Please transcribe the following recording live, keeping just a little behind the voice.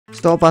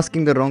Stop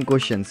asking the wrong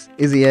questions.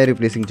 Is AI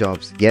replacing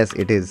jobs? Yes,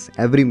 it is.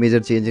 Every major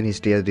change in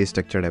history has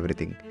restructured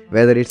everything.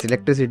 Whether it's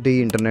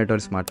electricity, internet, or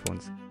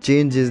smartphones.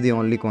 Change is the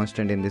only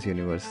constant in this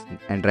universe.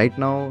 And right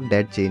now,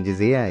 that change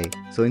is AI.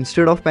 So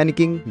instead of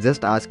panicking,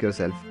 just ask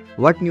yourself,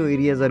 what new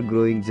areas are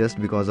growing just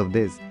because of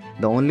this?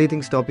 The only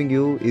thing stopping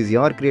you is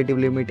your creative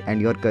limit and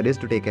your courage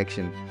to take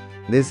action.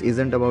 This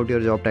isn't about your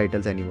job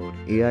titles anymore.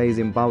 AI is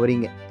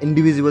empowering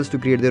individuals to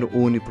create their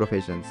own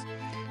professions.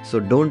 So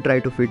don't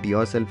try to fit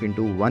yourself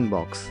into one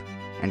box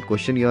and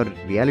question your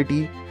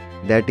reality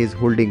that is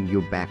holding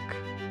you back.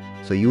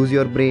 So use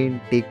your brain,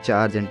 take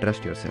charge, and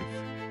trust yourself.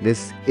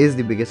 This is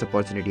the biggest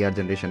opportunity our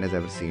generation has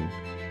ever seen.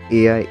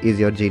 AI is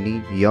your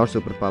genie, your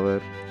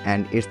superpower,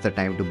 and it's the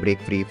time to break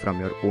free from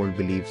your old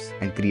beliefs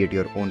and create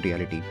your own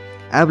reality.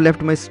 I've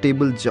left my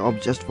stable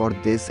job just for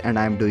this and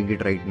I'm doing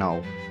it right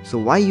now. So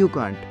why you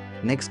can't?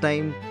 Next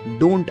time,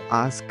 don't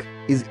ask,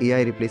 is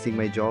AI replacing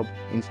my job?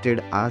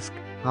 Instead, ask,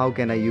 how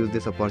can I use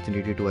this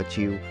opportunity to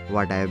achieve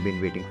what I have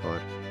been waiting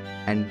for?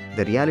 And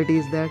the reality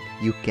is that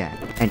you can.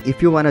 And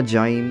if you want to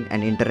join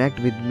and interact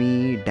with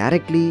me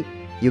directly,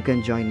 you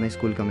can join my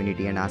school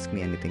community and ask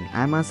me anything.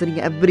 I'm answering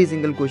every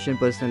single question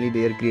personally.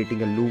 They are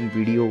creating a Loom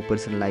video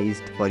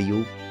personalized for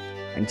you.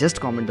 And just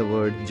comment the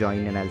word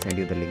join and I'll send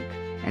you the link.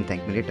 And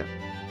thank me later.